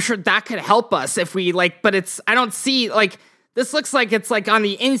 I'm sure that could help us if we like, but I don't see like, this looks like it's like on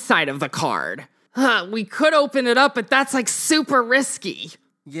the inside of the card. We could open it up, but that's like super risky.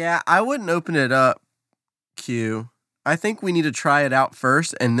 Yeah, I wouldn't open it up, Q. I think we need to try it out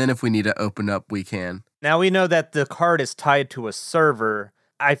first, and then if we need to open up, we can. Now we know that the card is tied to a server.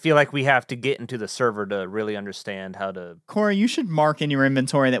 I feel like we have to get into the server to really understand how to... Corey, you should mark in your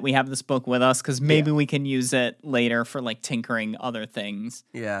inventory that we have this book with us, because maybe we can use it later for like tinkering other things.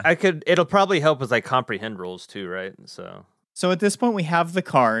 Yeah. It'll probably help with like comprehend rules too, right? So at this point, we have the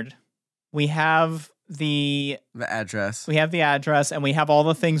card. We have the address. We have the address, and we have all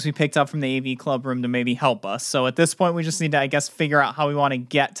the things we picked up from the AV Club room to maybe help us. So at this point, we just need to, I guess, figure out how we want to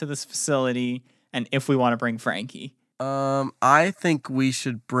get to this facility and if we want to bring Frankie. I think we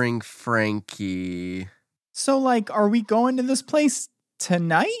should bring Frankie. So, like, are we going to this place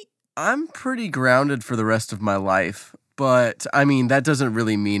tonight? I'm pretty grounded for the rest of my life, but, I mean, that doesn't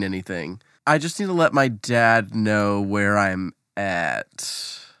really mean anything. I just need to let my dad know where I'm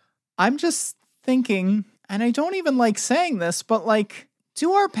at. I'm just thinking, and I don't even like saying this, but, like,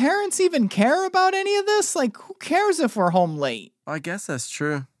 do our parents even care about any of this? Like, who cares if we're home late? I guess that's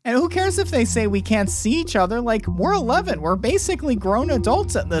true. And who cares if they say we can't see each other? Like, we're 11. We're basically grown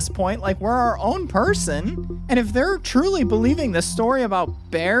adults at this point. Like, we're our own person. And if they're truly believing this story about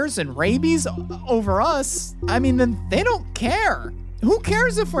bears and rabies over us, I mean, then they don't care. Who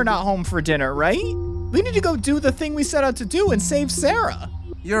cares if we're not home for dinner, right? We need to go do the thing we set out to do and save Sarah.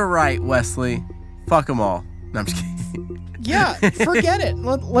 You're right, Wesley. Fuck them all. No, I'm just kidding. Yeah, forget it.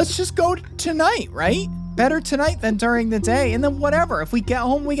 Let's just go tonight, right? Better tonight than during the day, and then whatever. If we get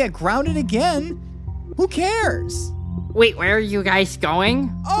home, we get grounded again. Who cares? Wait, where are you guys going?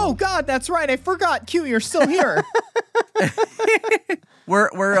 Oh, God, that's right. I forgot. Q, you're still here.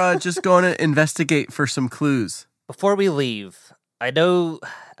 We're just going to investigate for some clues. Before we leave, I know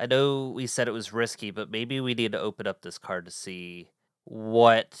we said it was risky, but maybe we need to open up this card to see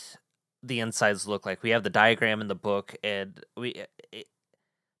what the insides look like. We have the diagram in the book, and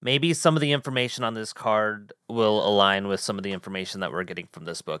maybe some of the information on this card will align with some of the information that we're getting from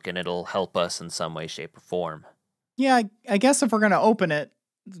this book, and it'll help us in some way, shape, or form. Yeah, I guess if we're going to open it,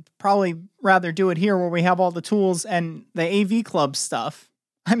 probably rather do it here where we have all the tools and the AV Club stuff.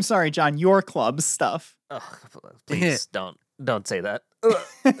 I'm sorry, John, your club stuff. Ugh, please don't say that.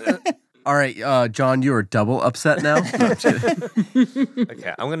 All right, John, you are double upset now. No, I'm kidding.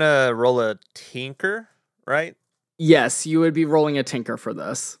 Okay, I'm going to roll a tinker, right? Yes, you would be rolling a tinker for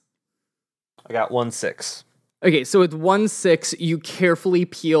this. I got 1-6. Okay, so with 1-6, you carefully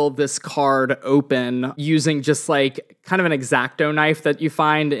peel this card open using just like kind of an X-Acto knife that you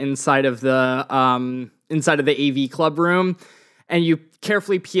find inside of the AV Club room, and you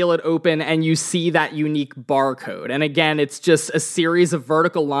carefully peel it open and you see that unique barcode. And again, it's just a series of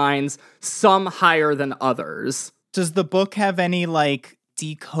vertical lines, some higher than others. Does the book have any like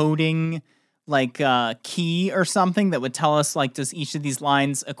decoding like key or something that would tell us like, does each of these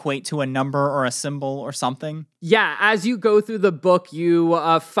lines equate to a number or a symbol or something? Yeah, as you go through the book, you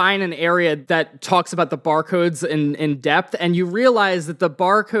find an area that talks about the barcodes in depth, and you realize that the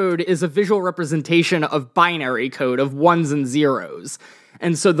barcode is a visual representation of binary code of ones and zeros.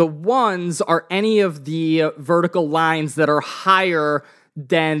 And so the ones are any of the vertical lines that are higher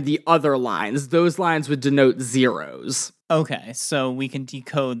than the other lines. Those lines would denote zeros. Okay, so we can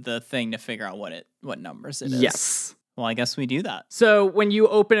decode the thing to figure out what numbers it is. Yes. Well, I guess we do that. So when you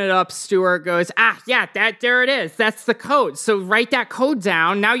open it up, Stuart goes, there it is. That's the code. So write that code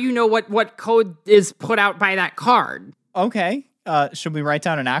down. Now you know what code is put out by that card. Okay. Should we write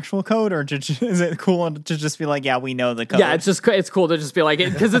down an actual code, or is it cool to just be like, yeah, we know the code? Yeah, it's cool to just be like,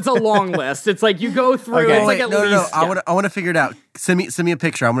 because it's a long list. It's like you go through. Okay. It's like No. I want to figure it out. Send me a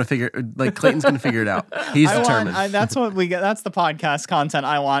picture. I'm gonna Clayton's gonna figure it out. He's determined. That's what we get. That's the podcast content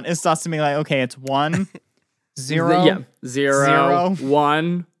I want. Is us to be like, okay, it's 1, 0, yeah, 0,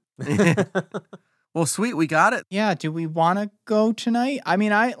 1. Well, sweet, we got it. Yeah. Do we want to go tonight? I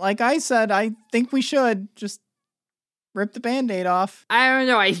mean, I think we should just. rip the Band-Aid off. I don't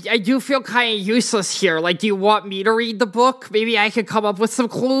know. I do feel kind of useless here. Like, do you want me to read the book? Maybe I could come up with some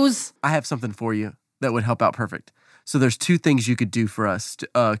clues? I have something for you that would help out perfect. So there's 2 things you could do for us,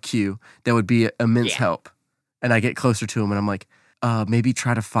 Q, that would be immense help. And I get closer to him and I'm like, maybe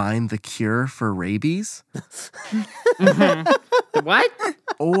try to find the cure for rabies? What?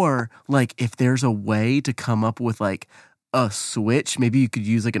 Or, like, if there's a way to come up with, like, a switch, maybe you could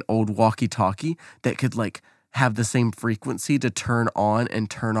use, like, an old walkie-talkie that could, like, have the same frequency to turn on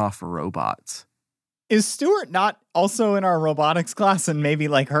and turn off robots. Is Stuart not also in our robotics class and maybe,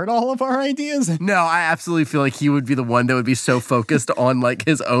 like, heard all of our ideas? No, I absolutely feel like he would be the one that would be so focused on, like,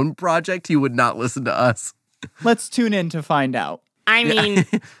 his own project, he would not listen to us. Let's tune in to find out. I mean,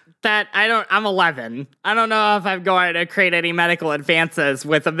 I'm 11. I don't know if I'm going to create any medical advances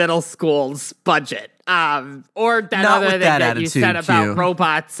with a middle school's budget. Or that Not other with thing that that you attitude, said about Q.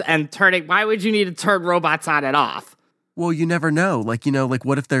 robots and turning. Why would you need to turn robots on and off? Well, you never know. Like, you know, like,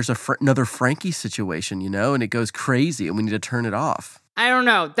 what if there's another Frankie situation, you know, and it goes crazy and we need to turn it off? I don't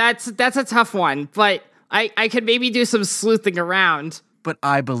know. That's a tough one, but I could maybe do some sleuthing around. But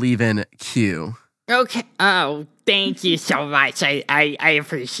I believe in Q. Okay. Oh, thank you so much. I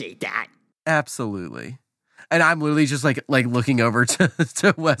appreciate that. Absolutely. And I'm literally just like looking over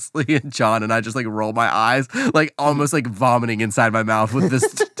to Wesley and John, and I just like roll my eyes, like almost like vomiting inside my mouth with this,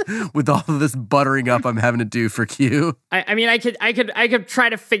 with all of this buttering up I'm having to do for Q. I mean, I could try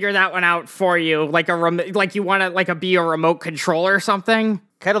to figure that one out for you, like like you want to be a remote control or something.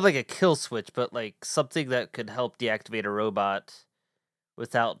 Kind of like a kill switch, but like something that could help deactivate a robot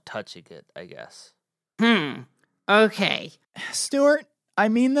without touching it, I guess. Okay. Stuart, I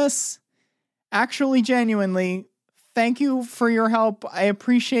mean this actually genuinely. Thank you for your help. I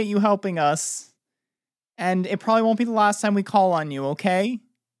appreciate you helping us. And it probably won't be the last time we call on you, okay?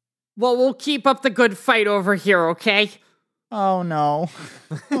 Well, we'll keep up the good fight over here, okay? Oh, no.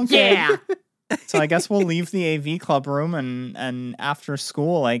 Okay. Yeah. So I guess we'll leave the AV club room and after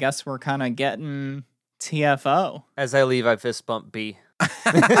school, I guess we're kind of getting TFO. As I leave, I fist bump B.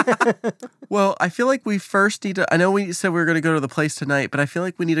 Well, I feel like we first need to, I know we said we were going to go to the place tonight, but I feel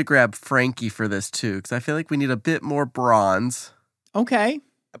like we need to grab Frankie for this too, because I feel like we need a bit more bronze. Okay.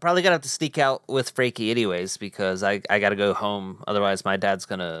 I probably gotta have to sneak out with Frankie anyways, because I gotta go home. Otherwise, my dad's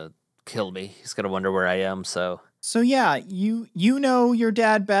gonna kill me. He's gonna wonder where I am, So yeah, you know your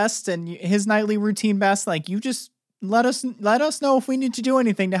dad best and his nightly routine best. Like, you just let us know if we need to do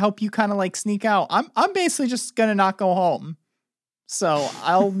anything to help you kind of like sneak out. I'm basically just gonna not go home. So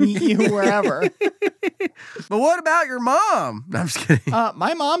I'll meet you wherever. But what about your mom? No, I'm just kidding.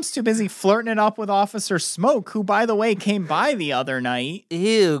 My mom's too busy flirting it up with Officer Smoke, who, by the way, came by the other night.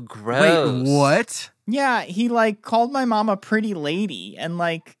 Ew, gross. Wait, what? Yeah, he like called my mom a pretty lady. And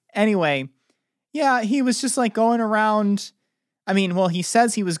like, anyway, yeah, he was just like going around. I mean, well, he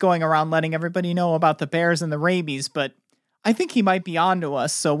says he was going around letting everybody know about the bears and the rabies, but I think he might be onto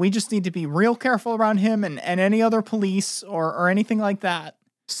us, so we just need to be real careful around him and any other police or anything like that.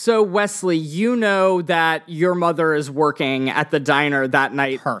 So, Wesley, you know that your mother is working at the diner that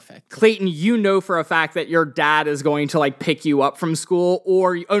night. Perfect. Clayton, you know for a fact that your dad is going to like pick you up from school,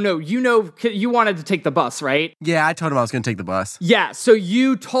 or, oh no, you know, you wanted to take the bus, right? Yeah, I told him I was going to take the bus. Yeah, so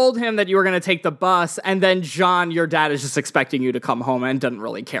you told him that you were going to take the bus, and then John, your dad, is just expecting you to come home and doesn't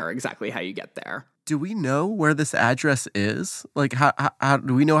really care exactly how you get there. Do we know where this address is? Like, how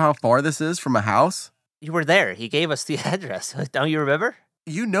do we know how far this is from a house? You were there. He gave us the address. Don't you remember?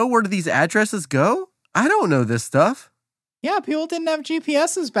 You know where these addresses go? I don't know this stuff. Yeah, people didn't have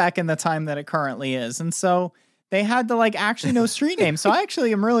GPSs back in the time that it currently is. And so they had to like actually know street names. So I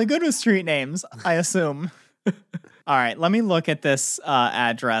actually am really good with street names, I assume. All right, let me look at this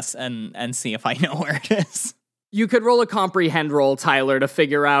address and see if I know where it is. You could roll a comprehend roll, Tyler, to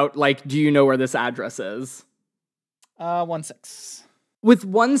figure out, like, do you know where this address is? 1-6. With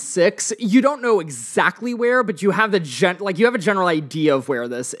 1-6, you don't know exactly where, but you have you have a general idea of where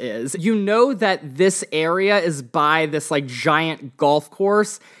this is. You know that this area is by this like giant golf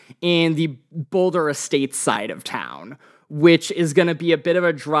course in the Boulder Estates side of town, which is going to be a bit of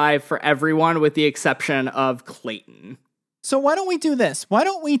a drive for everyone with the exception of Clayton. So why don't we do this? Why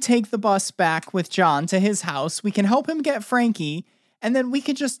don't we take the bus back with John to his house? We can help him get Frankie, and then we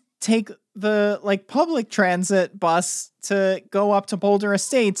could just take the like public transit bus to go up to Boulder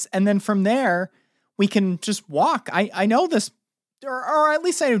Estates, and then from there we can just walk. I know this, or at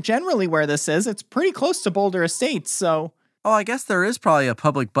least I know generally where this is. It's pretty close to Boulder Estates, so. Oh, I guess there is probably a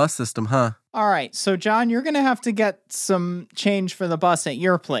public bus system, huh? All right, so John, you're gonna have to get some change for the bus at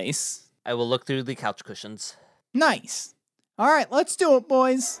your place. I will look through the couch cushions. Nice. All right, let's do it,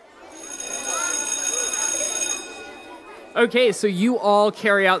 boys. Okay, so you all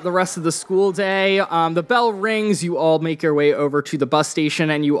carry out the rest of the school day. The bell rings, you all make your way over to the bus station,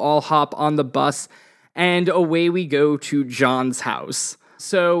 and you all hop on the bus, and away we go to John's house.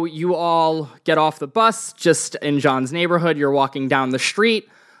 So you all get off the bus just in John's neighborhood. You're walking down the street.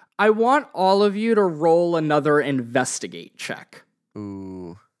 I want all of you to roll another investigate check.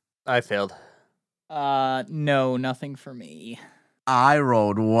 Ooh. I failed. No, nothing for me. I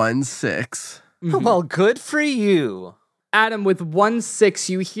rolled 1-6. Well, good for you. Adam, with 1-6,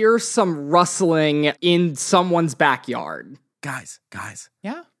 you hear some rustling in someone's backyard. Guys.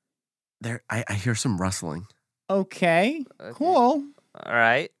 Yeah. There, I hear some rustling. Okay. Cool. All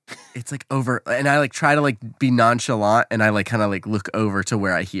right. It's like over, and I like try to like be nonchalant, and I like kind of like look over to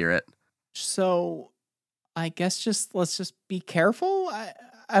where I hear it. So, I guess let's just be careful. I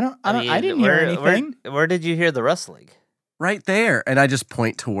mean, didn't hear anything. Where did you hear the rustling? Right there, and I just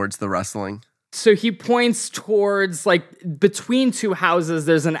point towards the rustling. So he points towards, like, between two houses,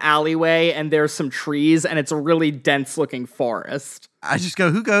 there's an alleyway and there's some trees, and it's a really dense-looking forest. I just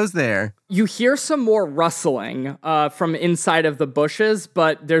go, who goes there? You hear some more rustling from inside of the bushes,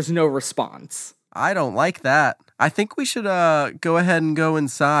 but there's no response. I don't like that. I think we should go ahead and go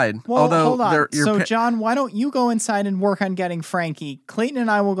inside. Well, Although hold on. your So, John, why don't you go inside and work on getting Frankie? Clayton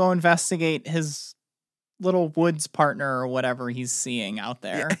and I will go investigate his little woods partner or whatever he's seeing out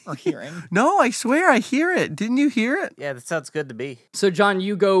there or hearing. No, I swear I hear it. Didn't you hear it? Yeah, that sounds good to me. So, John,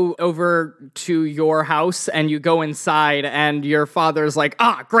 you go over to your house and you go inside, and your father's like,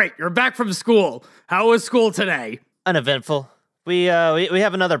 great, you're back from school. How was school today? Uneventful. We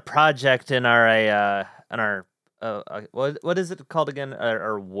have another project in our what is it called again?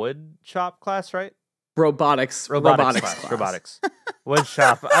 Our wood shop class, right? Robotics class. Robotics. Wood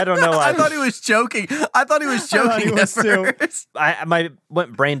shop. I don't know. I thought he was joking. I thought he was joking at first. I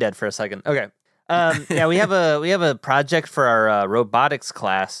went brain dead for a second. Okay. Yeah, we have a project for our robotics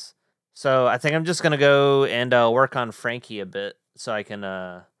class. So I think I'm just gonna go and work on Frankie a bit so I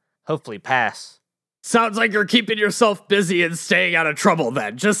can hopefully pass. Sounds like you're keeping yourself busy and staying out of trouble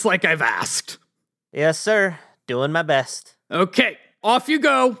then, just like I've asked. Yes, sir. Doing my best. Okay, off you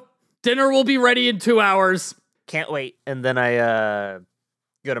go. Dinner will be ready in 2 hours. Can't wait. And then I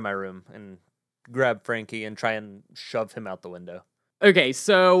go to my room and grab Frankie and try and shove him out the window. Okay,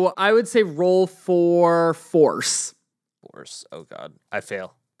 so I would say roll for force. Force. Oh, God. I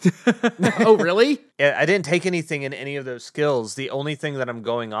fail. Oh, really? Yeah, I didn't take anything in any of those skills. The only thing that I'm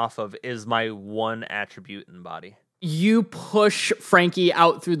going off of is my one attribute in body. You push Frankie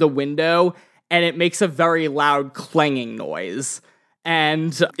out through the window, and it makes a very loud clanging noise.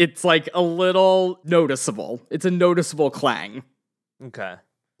 And it's like a little noticeable. It's a noticeable clang. Okay.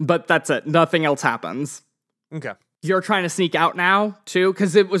 But that's it. Nothing else happens. Okay. You're trying to sneak out now, too?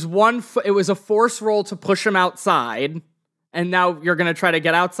 Because it was a force roll to push him outside, and now you're going to try to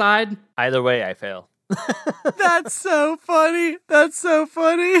get outside? Either way, I fail. That's so funny. That's so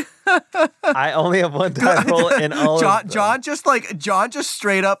funny. I only have one die roll in all of them. John just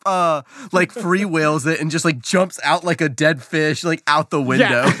straight up like free wills it and just like jumps out like a dead fish like out the window.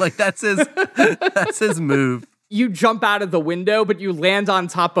 Yeah. Like that's his move. You jump out of the window, but you land on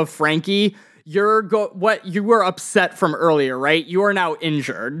top of Frankie. You were upset from earlier, right? You are now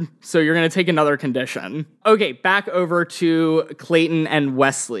injured, so you're going to take another condition. Okay, back over to Clayton and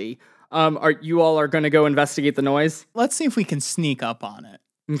Wesley. You all are going to go investigate the noise? Let's see if we can sneak up on it.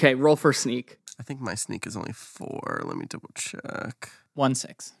 Okay, roll for sneak. I think my sneak is only 4. Let me double check.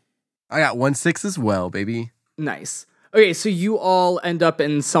 1-6. I got 1-6 as well, baby. Nice. Okay, so you all end up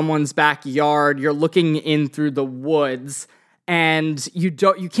in someone's backyard. You're looking in through the woods, and you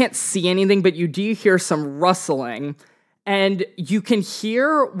can't see anything, but you do hear some rustling, and you can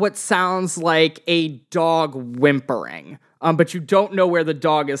hear what sounds like a dog whimpering. But you don't know where the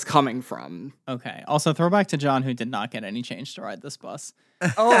dog is coming from. Okay. Also, throwback to John, who did not get any change to ride this bus.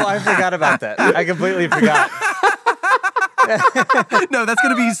 Oh, I forgot about that. I completely forgot. No, that's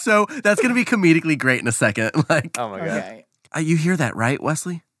gonna be comedically great in a second. Like, Oh my god. Okay. you hear that, right,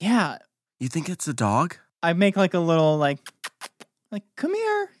 Wesley? Yeah. You think it's a dog? I make like a little like come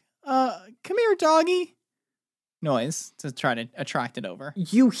here, doggy noise to try to attract it over.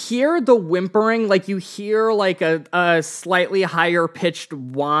 You hear the whimpering, like you hear like a slightly higher pitched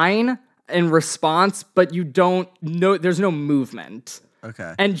whine in response, but you don't know, there's no movement.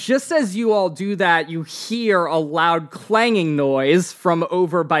 Okay. And just as you all do that, you hear a loud clanging noise from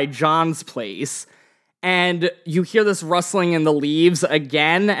over by John's place. And you hear this rustling in the leaves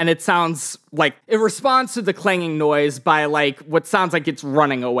again, and it sounds like it responds to the clanging noise by like what sounds like it's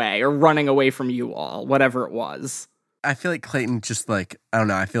running away from you all, whatever it was. I feel like Clayton just like, I don't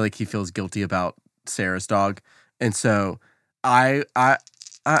know, I feel like he feels guilty about Sarah's dog. And so I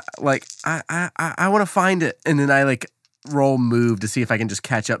want to find it, and then I like roll move to see if I can just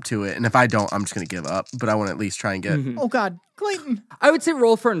catch up to it. And if I don't, I'm just gonna give up. But I want to at least try and get. Oh God, Clayton. I would say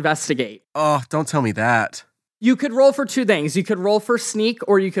roll for investigate. Oh, don't tell me that. You could roll for two things. You could roll for sneak,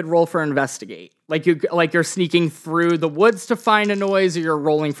 or you could roll for investigate. Like you're sneaking through the woods to find a noise, or you're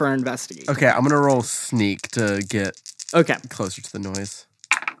rolling for investigate. Okay, I'm gonna roll sneak to get closer to the noise.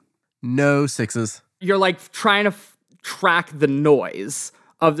 No 6s. You're like trying to track the noise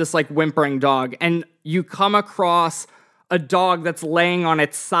of this like whimpering dog, and you come across a dog that's laying on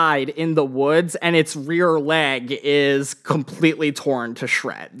its side in the woods, and its rear leg is completely torn to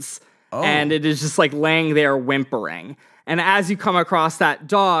shreds. Oh. And it is just like laying there whimpering. And as you come across that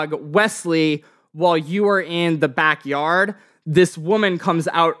dog, Wesley, while you are in the backyard, this woman comes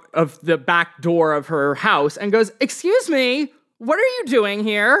out of the back door of her house and goes, "Excuse me, what are you doing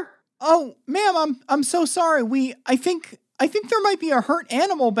here?" Oh, ma'am, I'm so sorry. I think there might be a hurt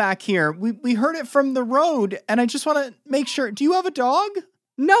animal back here. We heard it from the road, and I just want to make sure. Do you have a dog?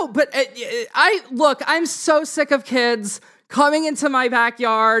 No, but I'm so sick of kids coming into my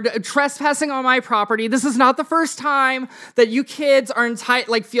backyard, trespassing on my property. This is not the first time that you kids are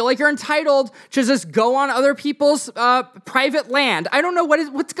feel like you're entitled to just go on other people's private land. I don't know what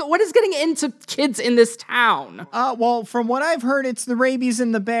is getting into kids in this town. Well, from what I've heard, it's the rabies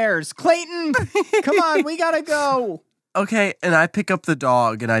and the bears. Clayton, come on, we gotta go. Okay, and I pick up the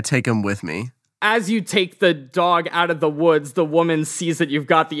dog and I take him with me. As you take the dog out of the woods, the woman sees that you've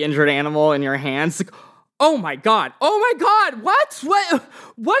got the injured animal in your hands. Like, oh my god! What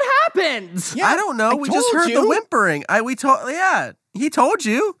happened? Yeah, I don't know. We just told heard the whimpering. He told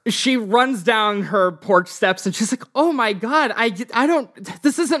you. She runs down her porch steps and she's like, "Oh my god! I don't.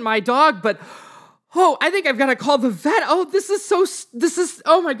 This isn't my dog, but oh, I think I've got to call the vet. Oh, this is.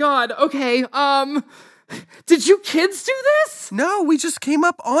 Oh my god. Okay. Did you kids do this? No, we just came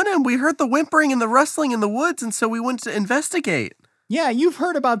up on him. We heard the whimpering and the rustling in the woods, and so we went to investigate. Yeah, you've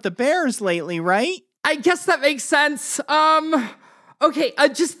heard about the bears lately, right? I guess that makes sense. Okay,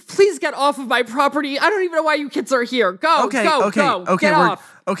 just please get off of my property. I don't even know why you kids are here. Go, Okay, go. Get off.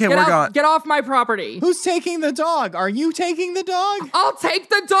 Okay, Get we're out- gone. Get off my property. Who's taking the dog? Are you taking the dog? I'll take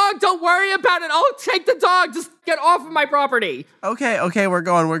the dog. Don't worry about it. I'll take the dog. Just get off of my property. Okay, we're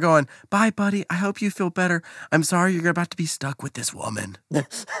going. Bye, buddy. I hope you feel better. I'm sorry you're about to be stuck with this woman.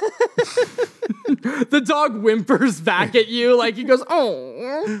 The dog whimpers back at you like he goes,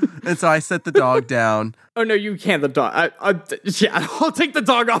 "Oh." And so I set the dog down. Oh no, you can't. The dog. I'll take the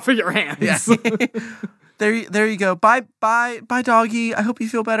dog off of your hands. Yeah. There you go. Bye, doggy. I hope you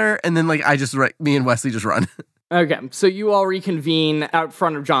feel better. And then me and Wesley just run. Okay, so you all reconvene out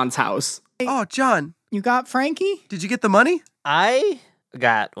front of John's house. Oh, John, You got Frankie? did you get the money? I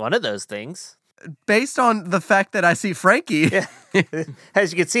got one of those things. Based on the fact that I see Frankie,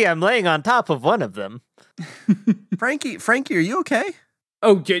 As you can see, I'm laying on top of one of them. Frankie, are you okay?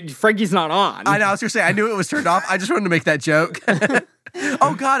 Oh, Frankie's not on. I know. I was gonna say I knew it was turned off. I just wanted to make that joke.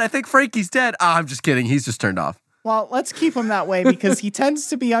 Oh God, I think Frankie's dead. I'm just kidding. He's just turned off. Well, let's keep him that way because he tends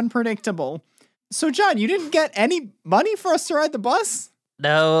to be unpredictable. So, John, you didn't get any money for us to ride the bus?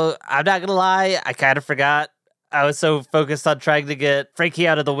 No, I'm not gonna lie. I kind of forgot. I was so focused on trying to get Frankie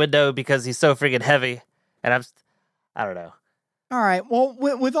out of the window because he's so freaking heavy. And I don't know. All right. Well,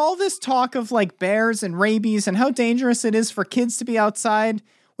 with all this talk of like bears and rabies and how dangerous it is for kids to be outside,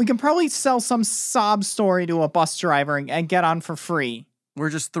 we can probably sell some sob story to a bus driver and get on for free. We're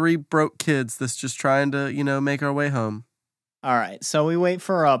just 3 broke kids that's just trying to, make our way home. All right. So we wait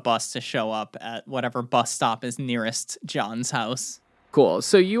for a bus to show up at whatever bus stop is nearest John's house. Cool.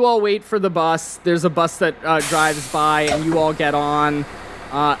 So you all wait for the bus. There's a bus that drives by, and you all get on.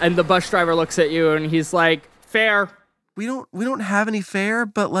 And the bus driver looks at you, and he's like, "Fare." We don't have any fare,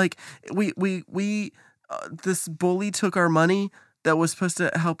 but this bully took our money that was supposed to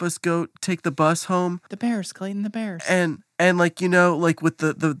help us go take the bus home. The bears, Clayton, the bears. And with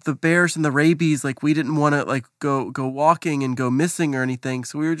the bears and the rabies, we didn't want to go walking and go missing or anything.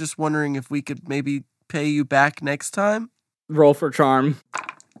 So we were just wondering if we could maybe pay you back next time. Roll for charm.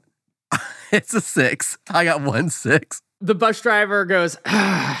 It's a 6. I got 1 6. The bus driver goes,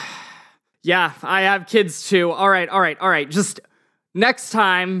 "Yeah, I have kids too. All right. Just next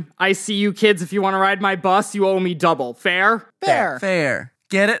time I see you kids, if you want to ride my bus, you owe me double. Fair?" Fair.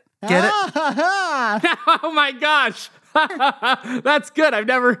 Get it? Get it? Oh my gosh. That's good. I've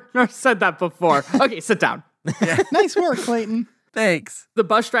never said that before. Okay, sit down. Nice work, Clayton. Thanks. The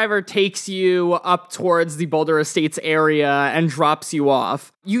bus driver takes you up towards the Boulder Estates area and drops you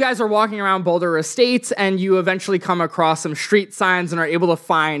off. You guys are walking around Boulder Estates and you eventually come across some street signs and are able to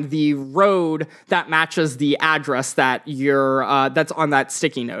find the road that matches the address that that's on that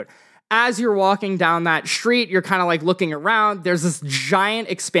sticky note. As you're walking down that street, you're kind of like looking around. There's this giant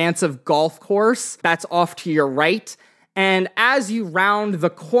expansive golf course that's off to your right. And as you round the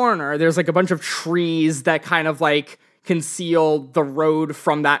corner, there's like a bunch of trees that kind of like conceal the road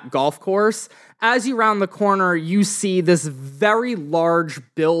from that golf course. As you round the corner, you see this very large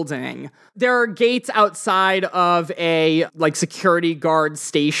building. There are gates outside of a security guard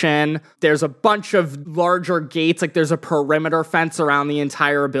station. There's a bunch of larger gates, like there's a perimeter fence around the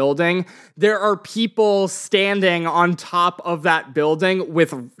entire building. There are people standing on top of that building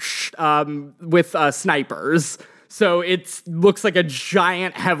with snipers. So it looks like a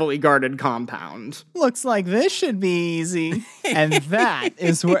giant, heavily guarded compound. Looks like this should be easy. And that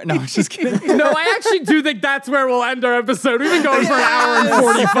is where... No, I'm just kidding. No, I actually do think that's where we'll end our episode. We've been going for an hour and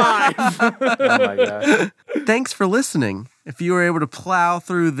 45. Oh my god. Thanks for listening. If you were able to plow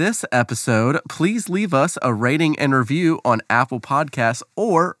through this episode, please leave us a rating and review on Apple Podcasts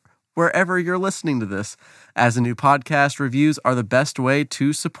or wherever you're listening to this. As a new podcast, reviews are the best way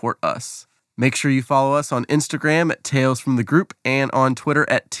to support us. Make sure you follow us on Instagram at Tales from the Group and on Twitter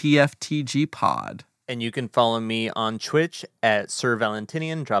at TFTGpod. And you can follow me on Twitch at Sir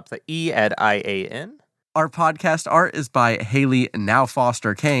Valentinian, drop the E at IAN. Our podcast art is by Haley Now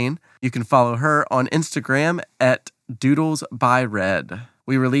Foster Kane. You can follow her on Instagram at Doodles by Red.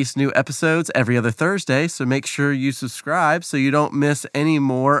 We release new episodes every other Thursday, so make sure you subscribe so you don't miss any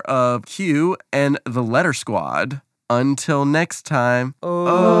more of Q and the Letter Squad. Until next time.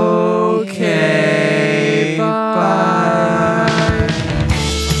 Okay. Bye.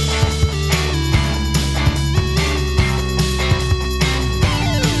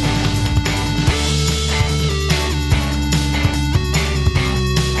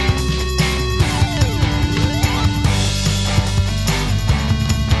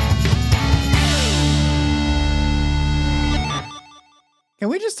 Can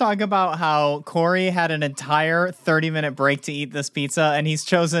we just talk about how Corey had an entire 30-minute break to eat this pizza, and he's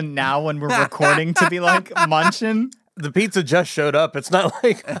chosen now when we're recording to be like munching? The pizza just showed up. It's not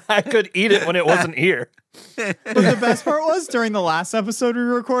like I could eat it when it wasn't here. But the best part was during the last episode we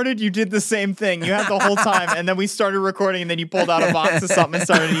recorded, you did the same thing. You had the whole time, and then we started recording, and then you pulled out a box of something and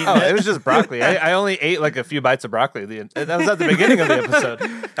started eating it was just broccoli. I only ate like a few bites of broccoli. That was at the beginning of the episode.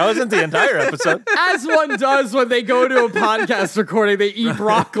 That wasn't the entire episode. As one does when they go to a podcast recording, they eat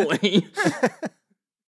broccoli.